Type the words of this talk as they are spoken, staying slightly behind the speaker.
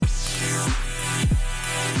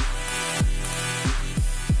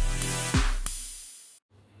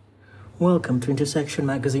Welcome to Intersection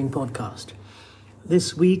Magazine podcast.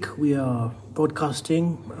 This week we are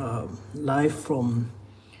broadcasting live from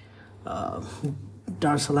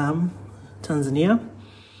Dar es Salaam, Tanzania.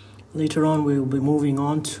 Later on we will be moving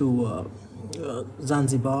on to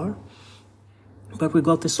Zanzibar. But we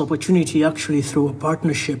got this opportunity actually through a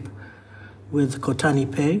partnership with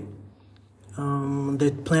Kotani Pay.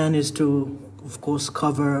 The plan is to, of course,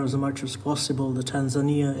 cover as much as possible the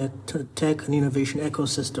Tanzania tech and innovation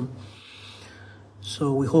ecosystem.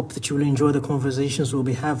 So we hope that you will enjoy the conversations we'll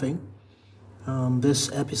be having.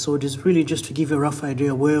 This episode is really just to give you a rough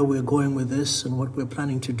idea where we're going with this and what we're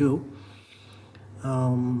planning to do.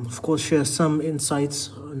 Of course, share some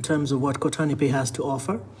insights in terms of what Kotani Pay has to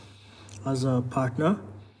offer as a partner.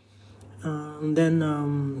 And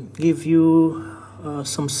then give you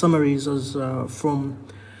some summaries as from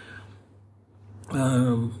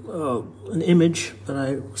an image that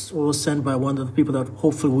I was sent by one of the people that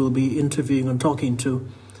hopefully we'll be interviewing and talking to.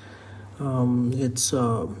 It's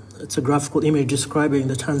a graphical image describing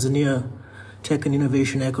the Tanzania tech and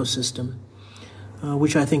innovation ecosystem,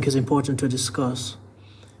 which I think is important to discuss.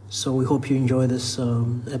 So we hope you enjoy this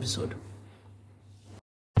episode.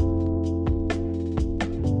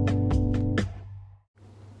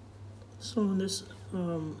 So in this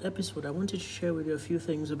episode, I wanted to share with you a few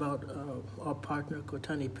things about our partner,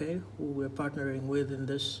 Kotani Pay, who we're partnering with in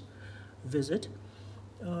this visit.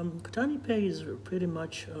 Kotani Pay is pretty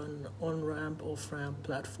much an on-ramp, off-ramp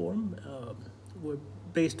platform. We're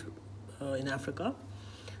based in Africa.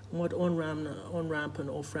 What on-ramp and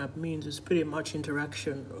off-ramp means is pretty much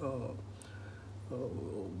interaction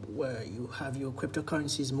where you have your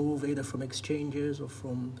cryptocurrencies move either from exchanges or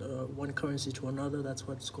from one currency to another. That's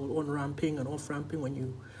what's called on-ramping and off-ramping, when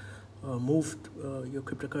you move your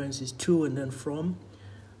cryptocurrencies to and then from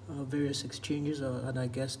various exchanges and I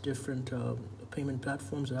guess different payment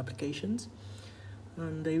platforms or applications.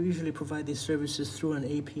 And they usually provide these services through an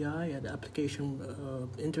API, an application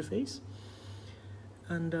interface.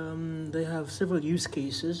 And they have several use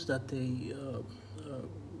cases that they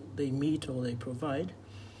meet or they provide.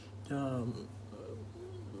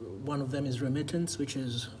 One of them is remittance, which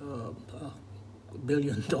is a $1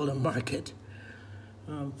 billion market.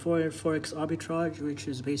 Forex arbitrage, which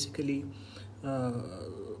is basically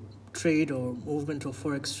trade or movement of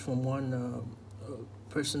forex from one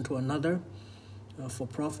person to another for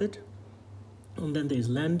profit. And then there's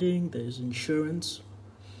lending, there's insurance,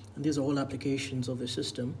 and these are all applications of the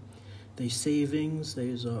system. There's savings,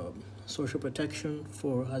 there's social protection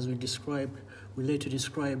for, as we later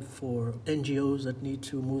described, for NGOs that need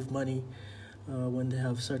to move money when they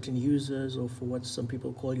have certain users, or for what some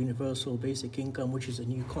people call universal basic income, which is a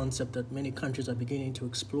new concept that many countries are beginning to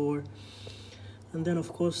explore. And then,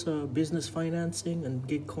 of course, business financing and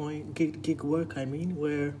gig work,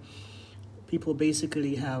 where people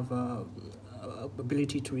basically have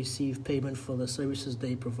ability to receive payment for the services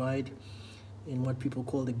they provide in what people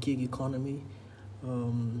call the gig economy,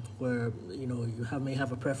 where you may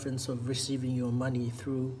have a preference of receiving your money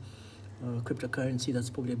through cryptocurrency that's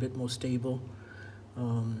probably a bit more stable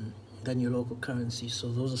than your local currency.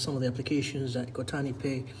 So those are some of the applications that Kotani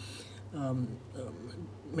Pay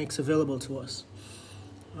makes available to us.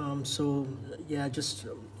 I just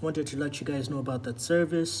wanted to let you guys know about that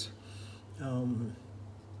service. I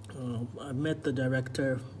met the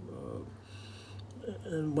director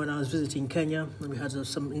when I was visiting Kenya, and we had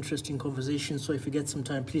some interesting conversations. So if you get some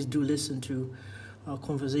time, please do listen to our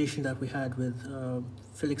conversation that we had with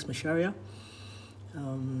Felix Macharia.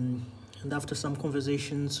 And after some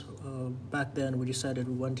conversations back then, we decided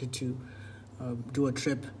we wanted to do a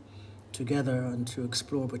trip together and to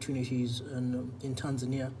explore opportunities in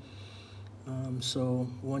Tanzania. So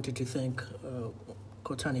we wanted to thank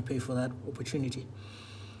Kotani Pay for that opportunity.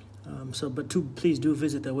 Please do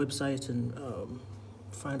visit their website and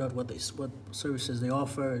find out what services they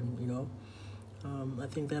offer, and I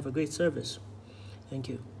think they have a great service. Thank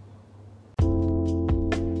you.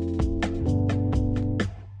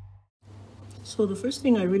 So the first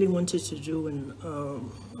thing I really wanted to do, and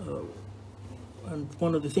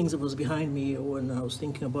one of the things that was behind me when I was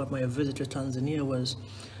thinking about my visit to Tanzania was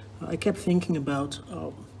I kept thinking about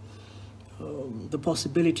the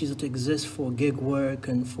possibilities that exist for gig work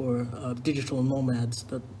and for digital nomads,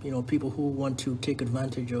 that people who want to take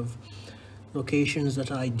advantage of locations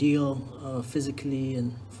that are ideal physically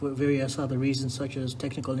and for various other reasons, such as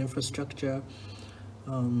technical infrastructure,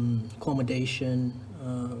 accommodation,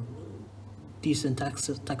 decent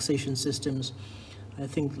taxation systems. I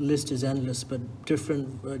think the list is endless, but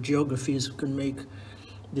different geographies can make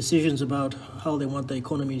decisions about how they want the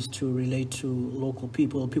economies to relate to local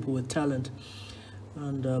people with talent.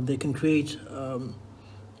 and they can create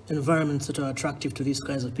environments that are attractive to these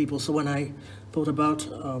kinds of people. So when I thought about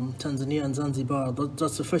Tanzania and Zanzibar,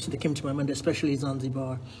 that's the first thing that came to my mind, especially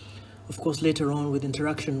Zanzibar. Of course, later on, with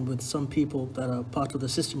interaction with some people that are part of the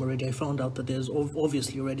system already, I found out that there's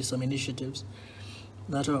obviously already some initiatives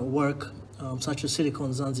that are at work, such as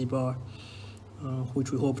Silicon Zanzibar,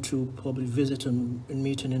 which we hope to probably visit and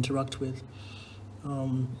meet and interact with.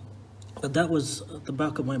 But that was at the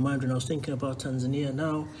back of my mind when I was thinking about Tanzania.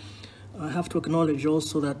 Now, I have to acknowledge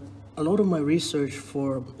also that a lot of my research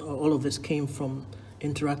for all of this came from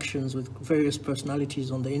interactions with various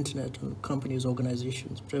personalities on the internet and companies,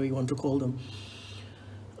 organizations, whatever you want to call them.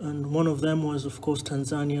 And one of them was, of course,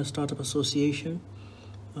 Tanzania Startup Association.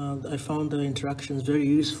 I found the interactions very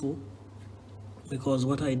useful because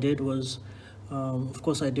what I did was, of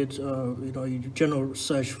course, I did a general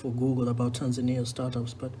search for Google about Tanzania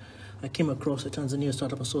startups, but I came across the Tanzania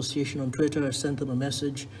Startup Association on Twitter. I sent them a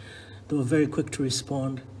message. They were very quick to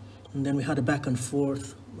respond, and then we had a back and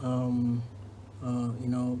forth,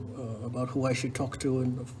 about who I should talk to,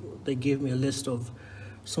 and they gave me a list of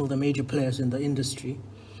some of the major players in the industry.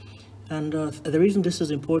 And the reason this is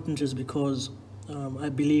important is because I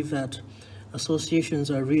believe that associations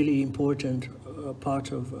are really important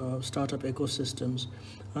part of startup ecosystems,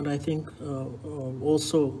 and I think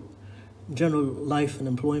also general life and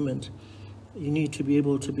employment. You need to be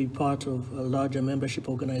able to be part of a larger membership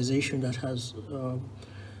organization that has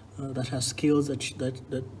skills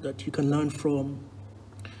that you can learn from,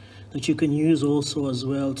 that you can use also as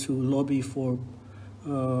well to lobby for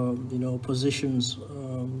positions,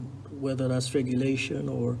 whether that's regulation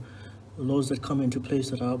or laws that come into place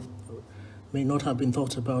that may not have been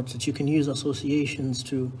thought about, that you can use associations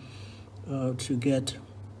to get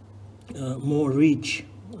more reach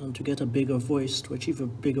and to get a bigger voice, to achieve a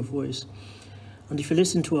bigger voice. And if you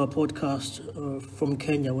listen to our podcast from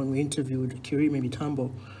Kenya, when we interviewed Kirimi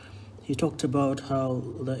Mitambo, he talked about how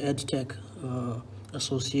the EdTech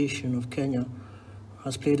Association of Kenya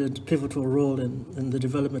has played a pivotal role in the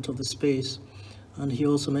development of the space. And he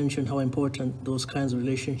also mentioned how important those kinds of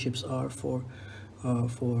relationships are for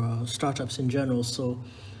startups in general. So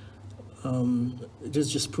it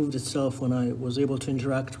has just proved itself when I was able to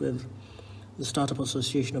interact with the Startup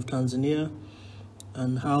Association of Tanzania,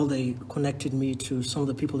 and how they connected me to some of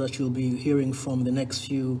the people that you'll be hearing from the next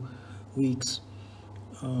few weeks.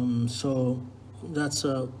 So that's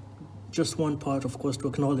just one part, of course, to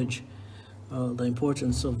acknowledge the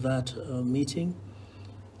importance of that meeting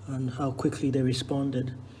and how quickly they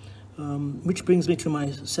responded. Which brings me to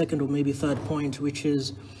my second or maybe third point, which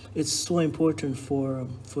is it's so important for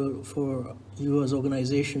you as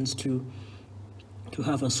organizations to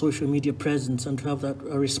have a social media presence and to have a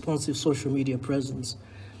responsive social media presence,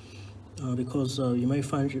 because you may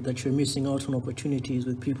find that you're missing out on opportunities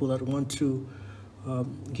with people that want to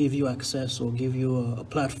give you access or give you a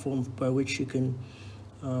platform by which you can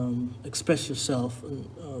express yourself and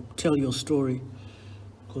tell your story,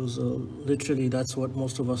 because literally that's what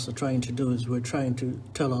most of us are trying to do, is we're trying to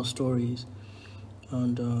tell our stories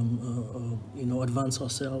and advance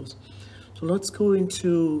ourselves. So let's go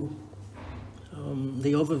into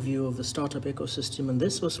the overview of the startup ecosystem, and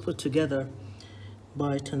this was put together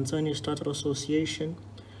by Tanzania Startup Association,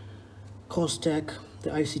 COSTECH, the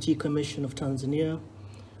ICT Commission of Tanzania,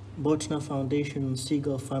 Botna Foundation, and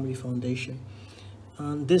Seagull Family Foundation.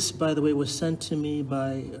 And this, by the way, was sent to me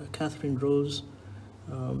by Catherine Rose.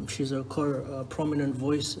 She's a prominent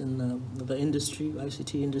voice in the industry,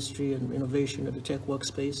 ICT industry and innovation at the tech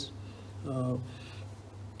workspace.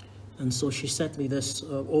 And so she sent me this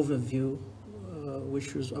overview,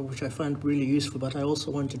 which I find really useful, but I also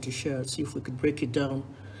wanted to share, see if we could break it down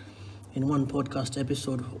in one podcast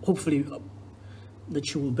episode, hopefully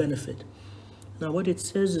that you will benefit. Now, what it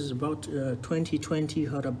says is about 2020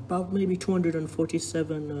 had about maybe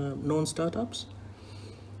 247 non-startups.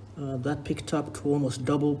 That picked up to almost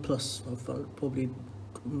double, plus probably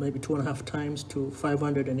maybe 2.5 times to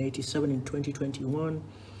 587 in 2021.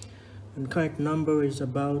 And current number is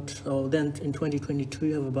about, then in 2022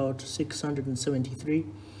 you have about 673.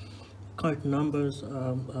 Current numbers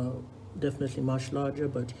are definitely much larger,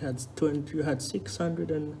 but you had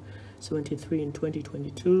 673 in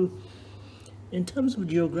 2022. In terms of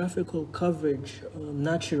geographical coverage,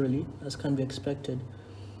 naturally, as can be expected,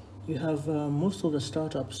 you have most of the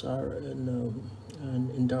startups are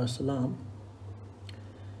in Dar es Salaam.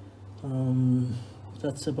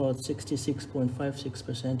 That's about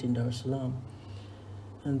 66.56% in Dar es Salaam.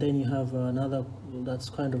 And then you have another that's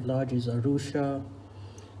kind of large is Arusha.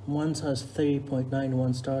 One has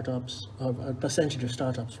 3.91 startups, percentage of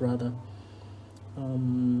startups rather.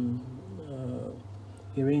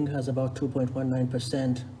 Iringa has about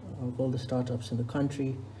 2.19% of all the startups in the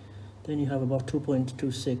country. Then you have about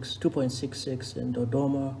 2.66 in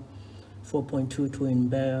Dodoma, 4.22 in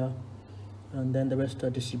Mbeya, and then the rest are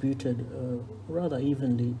distributed rather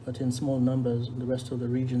evenly, but in small numbers in the rest of the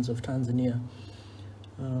regions of Tanzania.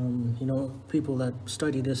 People that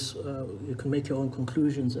study this, you can make your own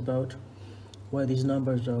conclusions about why these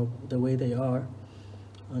numbers are the way they are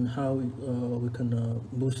and how we can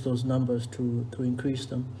boost those numbers to increase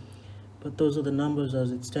them. But those are the numbers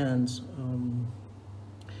as it stands.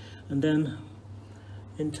 And then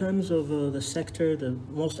in terms of the sector, the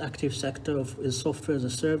most active sector is software as a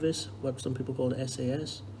service, what some people call the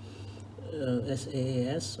SaaS,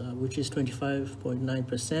 which is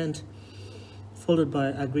 25.9%, followed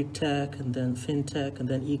by agri-tech, and then fintech, and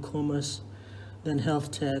then e-commerce, then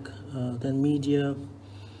health tech, then media,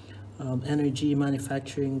 energy,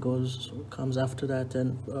 manufacturing comes after that,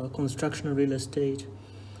 then construction and real estate,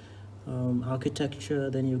 architecture,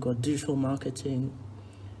 then you've got digital marketing,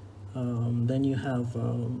 then you have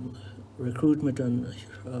recruitment and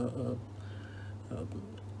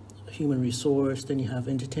human resource, then you have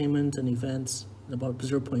entertainment and events, about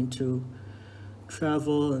 0.2%.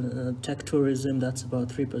 Travel and tech tourism, that's about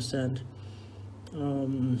 3%.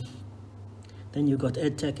 Then you've got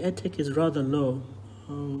edtech. Edtech is rather low.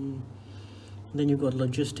 Then you've got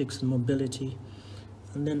logistics and mobility.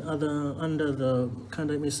 And then under the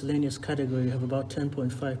kind of miscellaneous category, you have about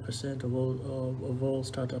 10.5% of all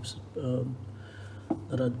startups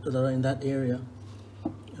that are in that area.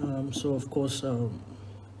 So of course,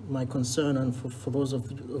 my concern, and for those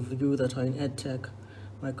of you that are in edtech,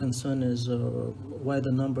 my concern is why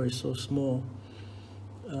the number is so small,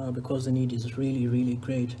 because the need is really, really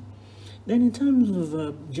great. Then in terms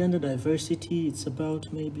of gender diversity, it's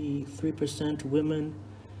about maybe 3% women,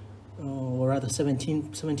 or rather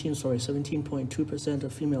 17.2% are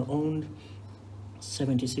female-owned,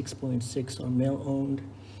 76.6% are male-owned,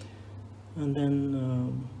 and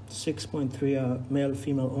then 6.3% are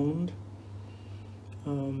male-female-owned.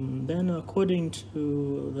 Then according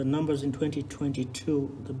to the numbers in 2022,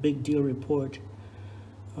 the Big Deal report,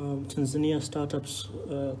 Tanzania startups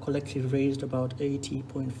collectively raised about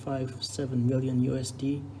 80.57 million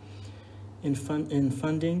USD in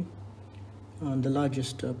funding. The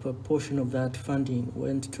largest proportion of that funding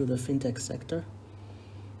went to the fintech sector,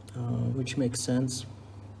 which makes sense,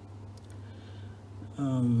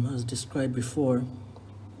 as described before.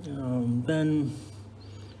 Then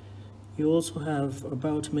you also have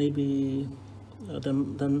about maybe the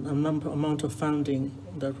amount of funding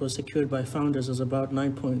that was secured by founders is about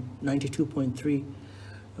 92.3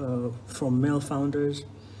 from male founders,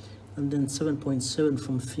 and then 7.7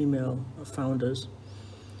 from female founders.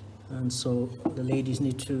 And so the ladies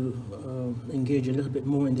need to engage a little bit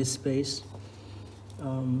more in this space,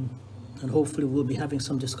 and hopefully we'll be having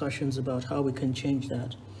some discussions about how we can change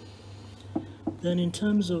that. Then in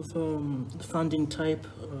terms of funding type,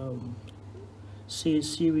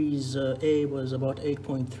 Series A was about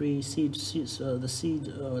 8.3, the seed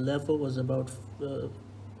level was about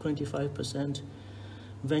 25%,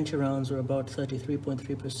 venture rounds were about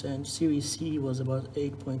 33.3%, Series C was about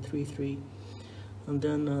 8.33%, and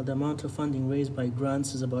then the amount of funding raised by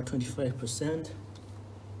grants is about 25%.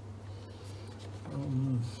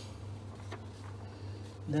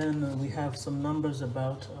 Then we have some numbers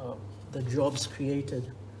about the jobs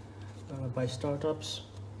created by startups.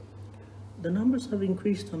 The numbers have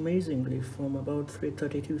increased amazingly from about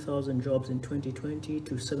 32,000 jobs in 2020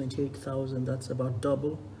 to 78,000, that's about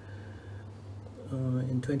double,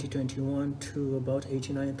 in 2021 to about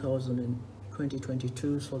 89,000 in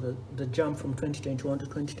 2022. So the jump from 2021 to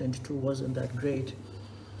 2022 wasn't that great.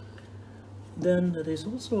 Then there's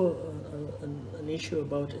also an issue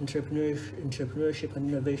about entrepreneurship and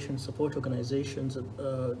innovation support organizations,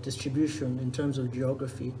 distribution in terms of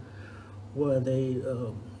geography, where they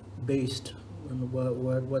based, and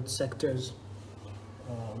what sectors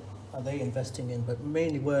are they investing in, but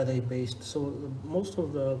mainly where are they based. So most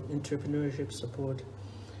of the entrepreneurship support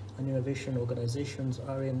and innovation organizations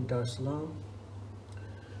are in Dar es Salaam,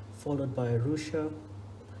 followed by Arusha,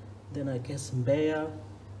 then I guess Mbeya,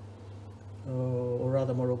 or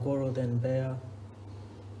rather Morogoro, then Mbeya.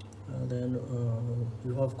 Then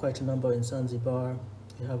you have quite a number in Zanzibar.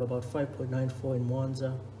 You have about 5.94 in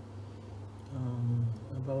Mwanza,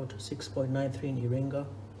 about 6.93 in Iringa.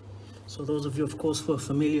 So those of you, of course, who are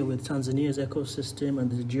familiar with Tanzania's ecosystem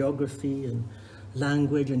and the geography and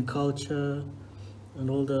language and culture and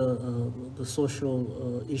all the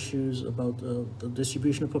social issues about the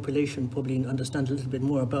distribution of population, probably understand a little bit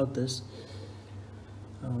more about this.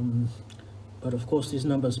 But of course, these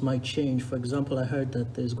numbers might change. For example, I heard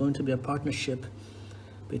that there's going to be a partnership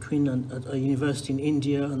between a university in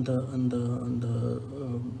India and the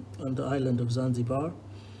island of Zanzibar.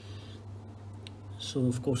 So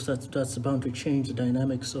of course that's bound to change the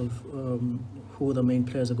dynamics of who the main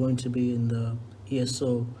players are going to be in the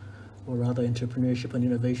ESO, or rather entrepreneurship and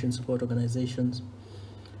innovation support organizations.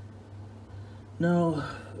 Now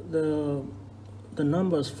the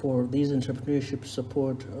numbers for these entrepreneurship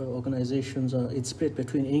support organizations it's split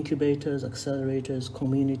between incubators, accelerators,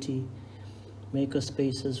 community, maker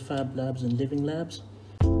spaces, fab labs, and living labs.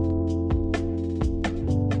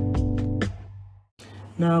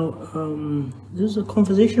 Now, there's a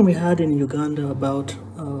conversation we had in Uganda about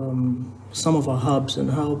some of our hubs,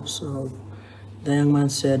 and hubs, the young man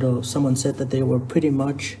said, or someone said, that they were pretty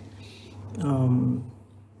much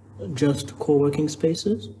just co-working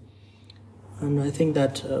spaces. And I think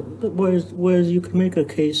that whereas you can make a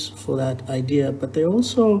case for that idea, but they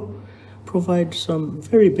also provide some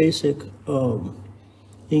very basic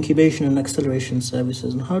incubation and acceleration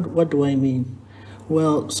services. And what do I mean?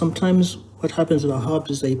 Well, sometimes what happens with our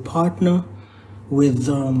hubs is they partner with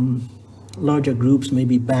larger groups,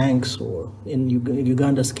 maybe banks, or in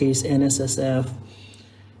Uganda's case, NSSF.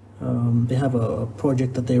 They have a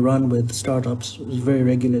project that they run with startups very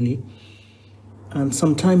regularly. And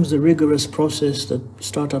sometimes the rigorous process that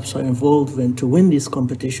startups are involved in to win these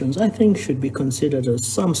competitions, I think, should be considered as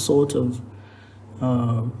some sort of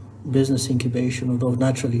business incubation, although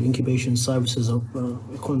naturally incubation services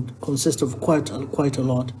consist of quite a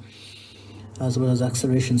lot, as well as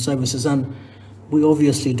acceleration services. And we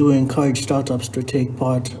obviously do encourage startups to take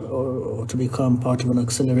part or to become part of an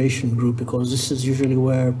acceleration group, because this is usually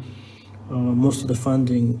where most of the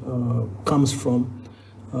funding comes from.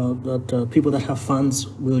 That people that have funds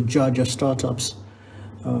will judge a startup's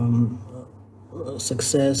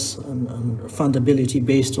success and fundability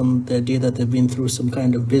based on the idea that they've been through some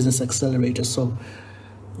kind of business accelerator. So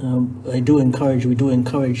we do encourage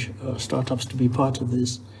startups to be part of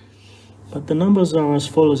this. But the numbers are as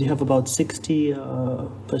follows. You have about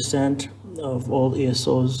 60% of all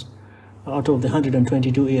ESOs. Out of the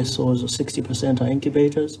 122 ESOs, 60% are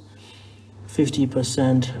incubators,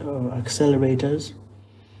 50% are accelerators,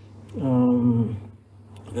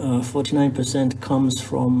 49% comes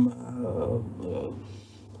from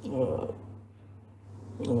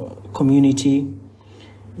community,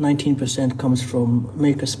 19% comes from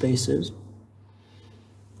maker spaces,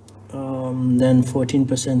 then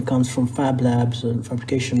 14% comes from fab labs and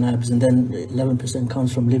fabrication labs, and then 11%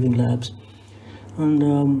 comes from living labs. And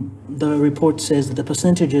the report says that the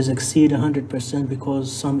percentages exceed 100%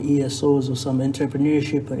 because some ESOs or some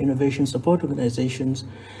entrepreneurship and innovation support organizations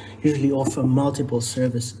usually offer multiple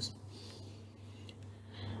services.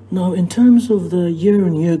 Now, in terms of the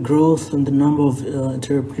year-on-year growth and the number of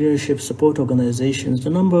entrepreneurship support organizations, the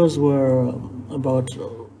numbers were about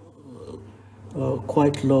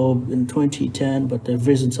quite low in 2010, but they've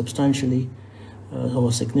risen substantially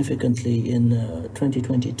or significantly in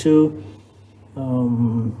 2022.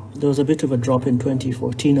 There was a bit of a drop in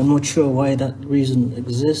 2014. I'm not sure why that reason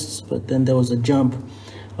exists, but then there was a jump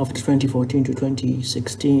after 2014 to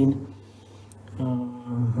 2016,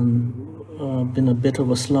 and been a bit of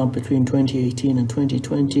a slump between 2018 and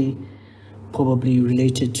 2020, probably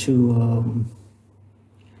related to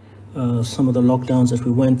some of the lockdowns that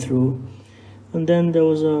we went through. And then there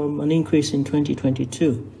was an increase in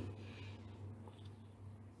 2022.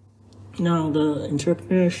 Now, the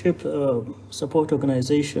entrepreneurship support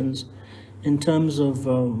organizations, in terms of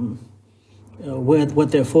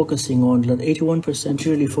what they're focusing on, that 81%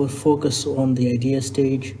 usually focus on the idea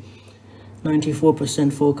stage,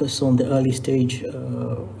 94% focus on the early stage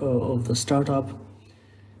of the startup,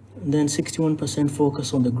 and then 61%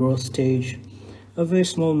 focus on the growth stage. A very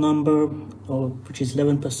small number, which is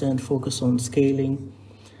 11%, focus on scaling,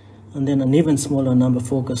 and then an even smaller number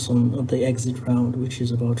focus on the exit round, which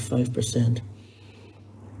is about 5%.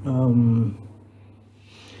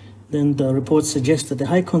 Then the report suggests that the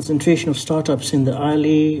high concentration of startups in the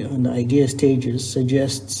early and the idea stages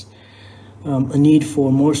suggests a need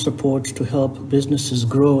for more support to help businesses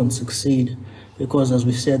grow and succeed, because, as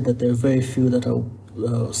we said, that there are very few that are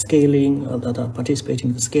scaling, that are participating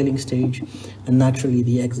in the scaling stage, and naturally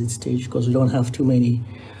the exit stage, because we don't have too many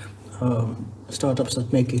startups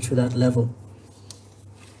that make it to that level.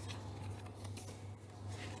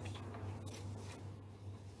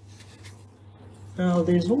 Now,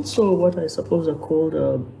 there's also what I suppose are called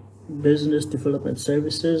business development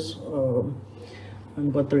services,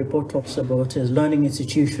 and what the report talks about is learning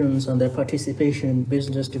institutions and their participation in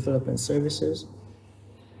business development services.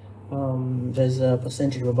 There's a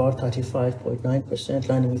percentage of about 35.9%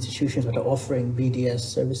 learning institutions that are offering BDS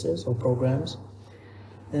services or programs.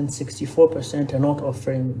 Then 64% are not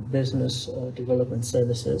offering business development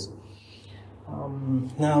services.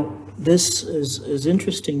 Now, this is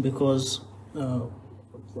interesting because,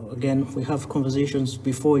 again, we have conversations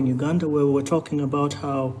before in Uganda where we were talking about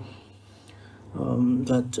how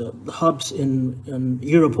that hubs in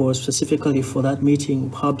Europe, or specifically for that meeting,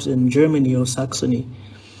 hubs in Germany or Saxony,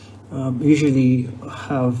 usually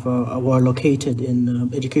were located in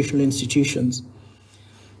educational institutions.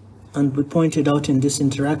 And we pointed out in this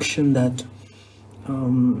interaction that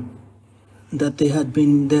that there's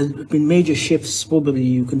been major shifts. Probably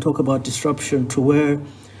you can talk about disruption to where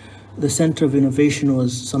the center of innovation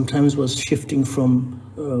sometimes was shifting from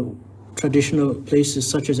traditional places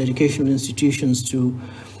such as educational institutions to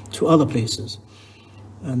other places,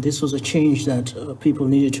 and this was a change that people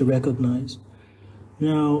needed to recognize.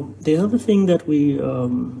 Now, the other thing that we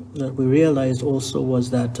realized also was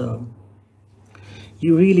that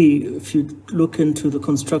you really, if you look into the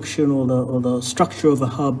construction or the structure of a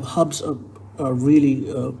hub, hubs are really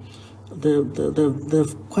they're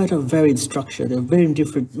quite a varied structure. They're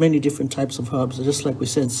many different types of hubs. Just like we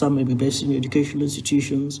said, some may be based in educational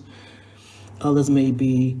institutions, others may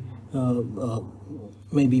be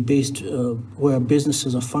based where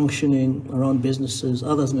businesses are functioning, around businesses.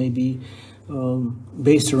 Others may be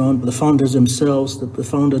based around the founders themselves. That the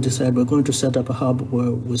founder decide we're going to set up a hub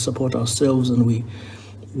where we support ourselves and we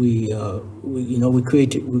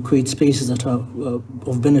create spaces that are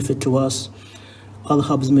of benefit to us. Other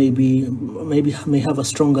hubs may have a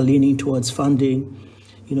stronger leaning towards funding,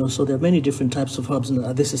 so there are many different types of hubs, and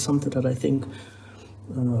this is something that I think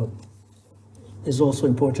is also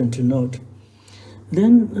important to note.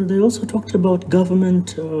 Then they also talked about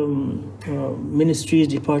government ministries,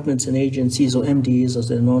 departments, and agencies, or MDAs as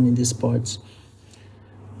they're known in these parts.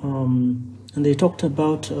 And they talked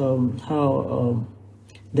about how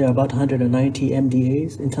there are about 190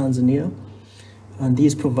 MDAs in Tanzania, and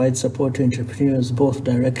these provide support to entrepreneurs both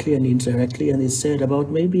directly and indirectly. And they said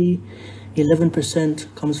about maybe 11%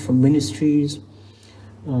 comes from ministries,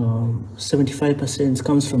 75%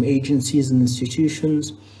 comes from agencies and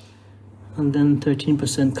institutions, and then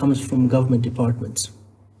 13% comes from government departments.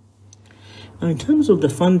 Now, in terms of the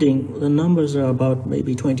funding, the numbers are about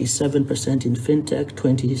maybe 27% in fintech,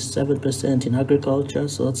 27% in agriculture,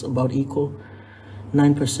 so that's about equal,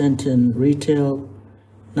 9% in retail,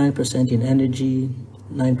 9% in energy,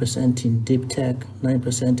 9% in deep tech,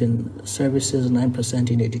 9% in services, 9%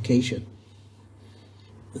 in education.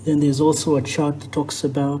 Then there's also a chart that talks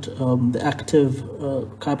about the active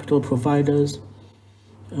capital providers,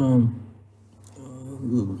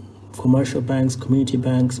 commercial banks, community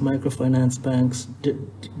banks, microfinance banks,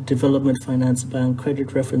 development finance bank,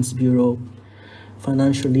 credit reference bureau,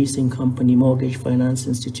 financial leasing company, mortgage finance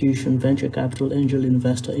institution, venture capital, angel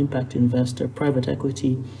investor, impact investor, private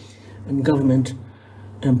equity, and government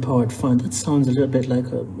empowered fund. That sounds a little bit like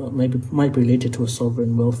might be related to a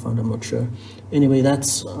sovereign wealth fund, I'm not sure. Anyway,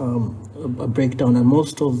 that's a breakdown, and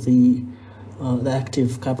most of the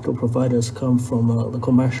active capital providers come from the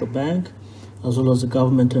commercial bank as well as the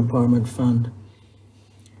government empowerment fund.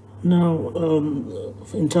 Now,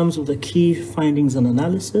 in terms of the key findings and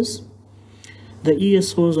analysis, the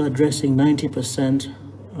ESOs are addressing 90%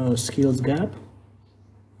 skills gap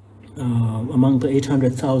among the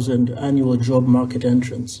 800,000 annual job market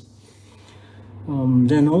entrants.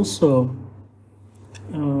 Then also,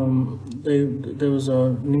 there was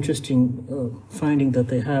an interesting finding that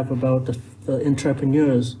they have about the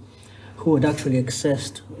entrepreneurs who had actually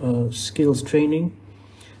accessed skills training,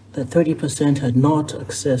 that 30% had not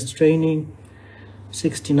accessed training,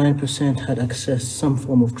 69% had accessed some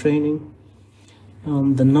form of training.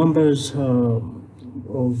 The numbers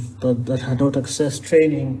that had not accessed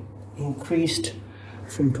training increased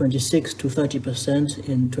from 26 to 30%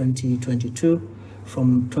 in 2022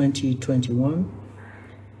 from 2021.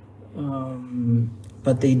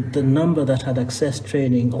 But the number that had accessed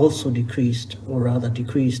training also decreased, or rather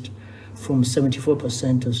decreased, from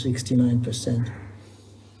 74% to 69%.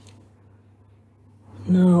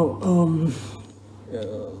 Now,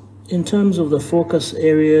 in terms of the focus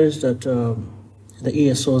areas that the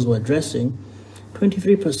ESOs were addressing,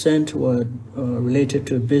 23% were related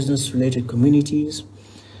to business-related communities,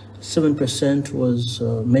 7% was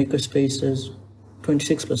makerspaces,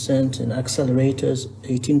 26% in accelerators,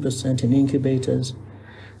 18% in incubators,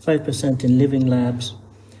 5% in living labs,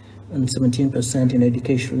 and 17% in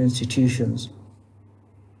educational institutions.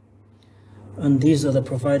 And these are the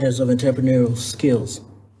providers of entrepreneurial skills.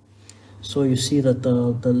 So you see that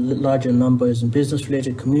the larger number is in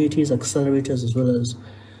business-related communities, accelerators, as well as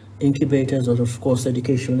incubators, or of course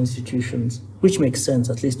educational institutions, which makes sense,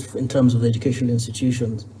 at least in terms of the educational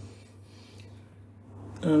institutions.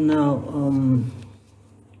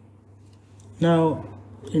 Now,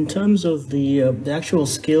 in terms of the actual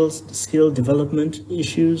skill development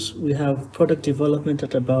issues, we have product development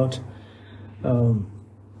at about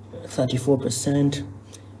 34%,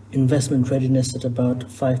 investment readiness at about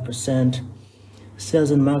 5%,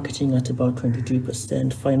 sales and marketing at about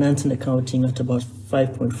 22%, finance and accounting at about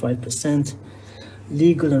 5.5%,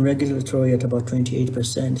 legal and regulatory at about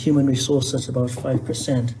 28%, human resources at about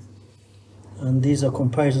 5%. And these are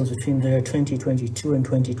comparisons between the year 2022 and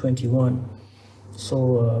 2021.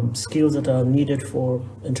 So skills that are needed for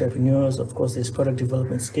entrepreneurs, of course, there's product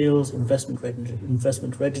development skills,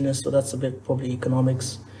 investment readiness, so that's a bit probably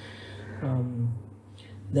economics.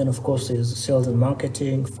 Then, of course, there's sales and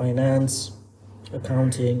marketing, finance,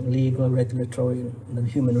 accounting, legal, regulatory, and then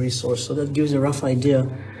human resource. So that gives you a rough idea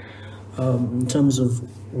in terms of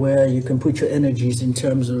where you can put your energies in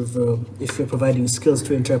terms of if you're providing skills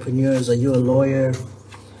to entrepreneurs. Are you a lawyer?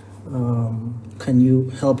 Can you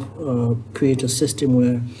help create a system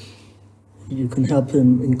where you can help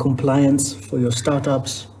them in compliance for your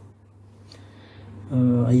startups?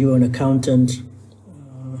 Are you an accountant?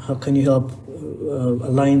 How can you help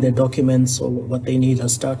align their documents or what they need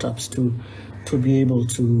as startups to be able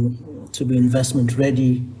to be investment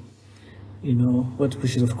ready? You know,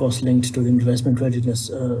 which is of course linked to the investment readiness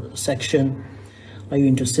section. Are you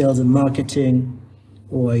into sales and marketing,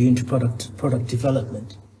 or are you into product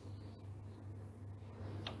development?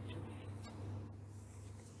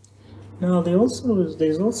 Now,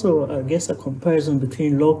 there's also, I guess, a comparison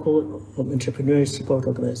between local entrepreneurial support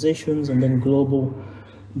organizations and then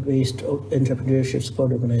global-based entrepreneurship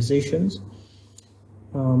support organizations.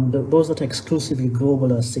 Those that are exclusively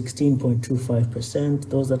global are 16.25%.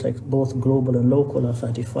 Those that are both global and local are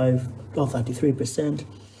 33%.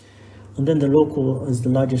 And then the local is the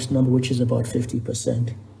largest number, which is about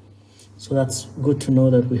 50%. So that's good to know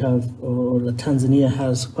that we have, or that Tanzania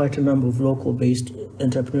has quite a number of local-based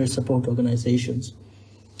entrepreneurial support organizations.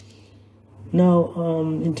 Now,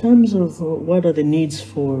 in terms of what are the needs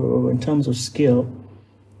in terms of skill,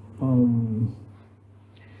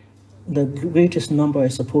 the greatest number, I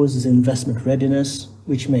suppose, is investment readiness,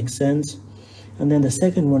 which makes sense. And then the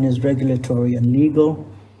second one is regulatory and legal,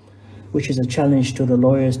 which is a challenge to the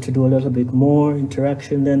lawyers to do a little bit more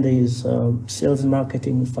interaction. Then there is sales and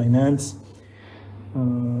marketing, finance,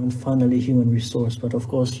 and finally human resource. But of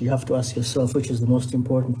course, you have to ask yourself which is the most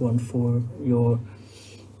important one for your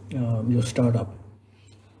startup.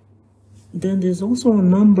 Then there's also a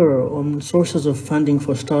number on sources of funding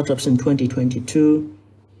for startups in 2022.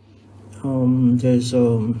 There's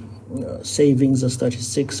savings at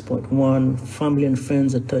 36.1, family and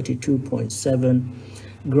friends at 32.7,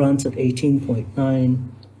 grants at 18.9,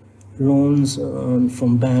 loans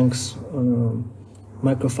from banks,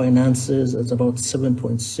 microfinances at about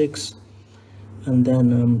 7.6, and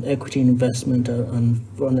then equity investment and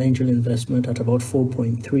angel investment at about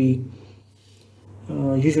 4.3.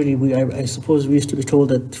 Usually, I suppose we used to be told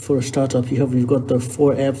that for a startup, you've got the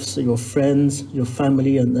 4 Fs: your friends, your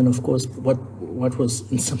family, and then of course what was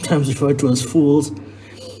sometimes referred to as fools.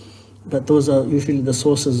 But those are usually the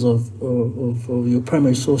sources of your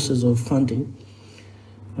primary sources of funding.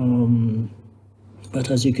 But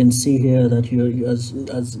as you can see here, that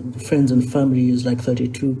as friends and family is like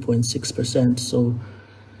 32.6%. So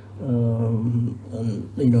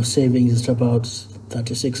savings is about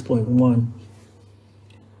 36.1.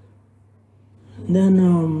 Then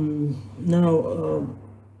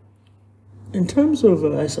in terms of,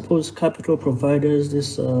 I suppose, capital providers,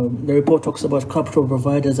 the report talks about capital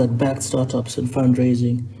providers that backed startups and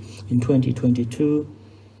fundraising in 2022.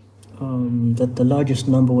 That the largest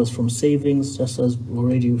number was from savings, just as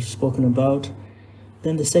already spoken about.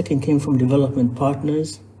 Then the second came from development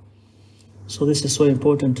partners. So this is so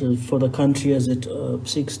important for the country as it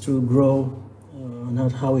seeks to grow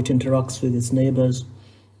and how it interacts with its neighbors.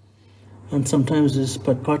 And sometimes these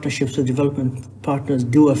partnerships with development partners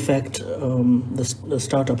do affect the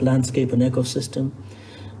startup landscape and ecosystem.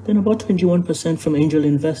 Then about 21% from angel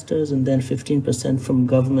investors, and then 15% from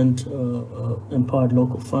government empowered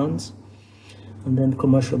local funds. And then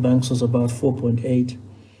commercial banks was about 4.8,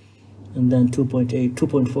 and then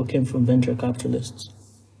 2.4 came from venture capitalists.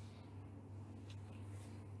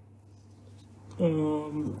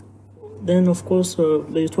 Then, of course,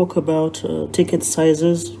 they talk about ticket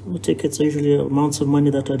sizes. The tickets are usually amounts of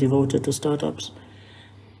money that are devoted to startups.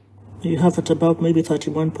 you have at about maybe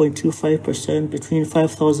 31.25%, between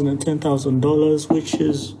 $5,000 and $10,000, which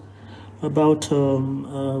is about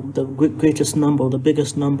the greatest number, the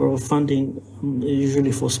biggest number of funding,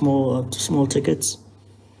 usually for small tickets,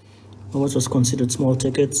 or what was considered small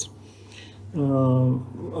tickets.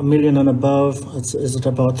 $1 million and above is at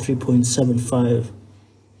about 3.75.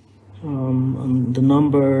 And the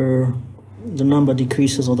number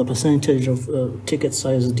decreases, or the percentage of ticket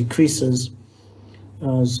size decreases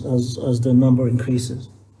as the number increases.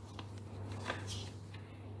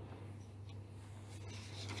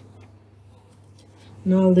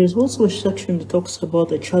 Now, there's also a section that talks about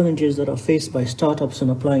the challenges that are faced by startups in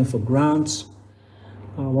applying for grants.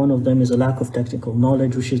 One of them is a lack of technical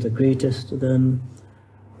knowledge, which is the greatest. Then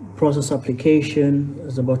process application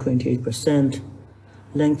is about 28%.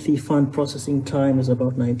 Lengthy fund processing time is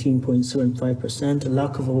about 19.75%.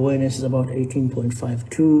 Lack of awareness is about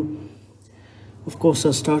 18.52%. Of course,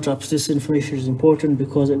 as startups, this information is important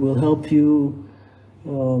because it will help you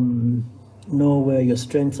know where your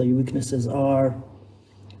strengths or your weaknesses are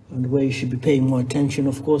and where you should be paying more attention.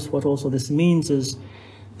 Of course, what also this means is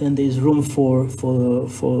then there's room for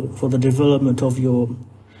the development of your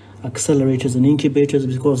accelerators and incubators,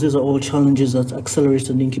 because these are all challenges that accelerators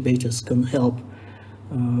and incubators can help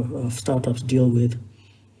startups deal with.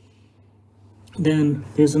 Then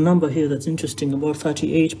there's a number here that's interesting. About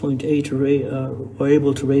 38.8 were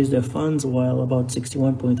able to raise their funds, while about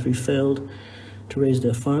 61.3 failed to raise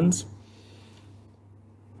their funds.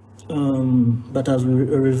 But as we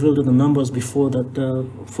revealed in the numbers before, that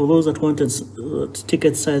for those that wanted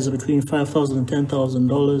ticket size between $5,000 and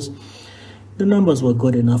 $10,000, the numbers were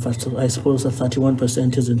good enough. I suppose that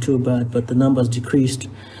 31% isn't too bad, but the numbers decreased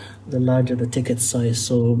the larger the ticket size.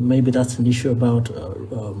 So maybe that's an issue about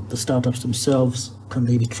the startups themselves. Can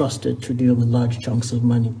they be trusted to deal with large chunks of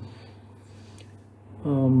money?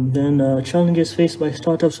 Then challenges faced by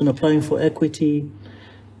startups in applying for equity.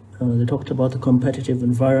 They talked about the competitive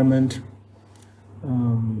environment,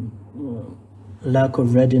 lack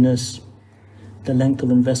of readiness, the length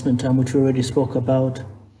of investment time, which we already spoke about.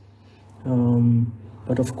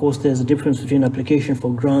 But of course, there's a difference between application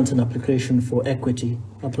for grants and application for equity,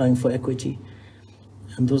 applying for equity,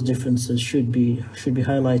 and those differences should be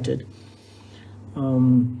highlighted.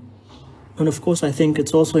 And of course, I think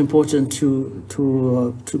it's also important to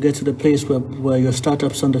get to the place where your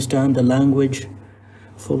startups understand the language.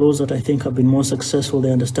 For those that I think have been more successful,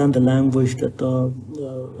 they understand the language that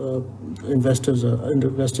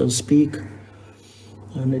investors speak.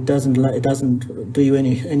 And it doesn't do you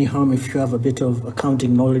any harm if you have a bit of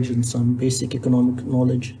accounting knowledge and some basic economic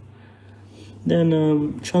knowledge.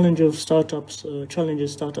 Then challenges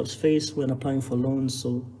startups face when applying for loans.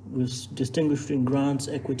 So we've distinguished between grants,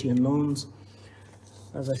 equity, and loans.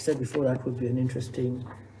 As I said before, that would be an interesting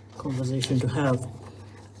conversation to have.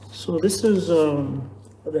 So this is an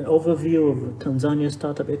overview of Tanzania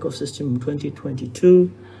startup ecosystem in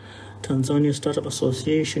 2022. Tanzania Startup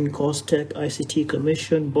Association, COSTECH, ICT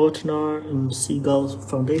Commission, Botnar, and Seagull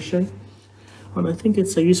Foundation. And I think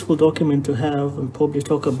it's a useful document to have and probably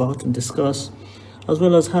talk about and discuss, as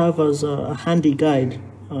well as have as a handy guide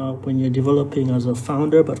when you're developing as a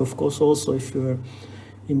founder, but of course also if you're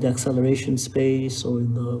in the acceleration space or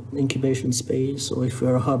in the incubation space, or if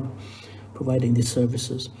you're a hub providing these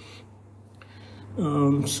services.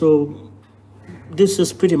 So this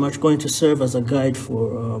is pretty much going to serve as a guide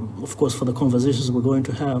for, of course, for the conversations we're going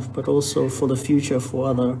to have, but also for the future for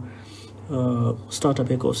other startup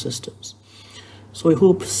ecosystems. So I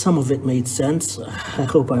hope some of it made sense. I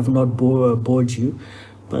hope I've not bored you,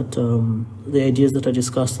 but the ideas that I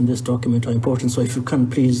discussed in this document are important. So if you can,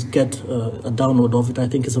 please get a download of it. I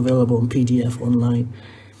think it's available in PDF online.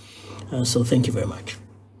 So thank you very much.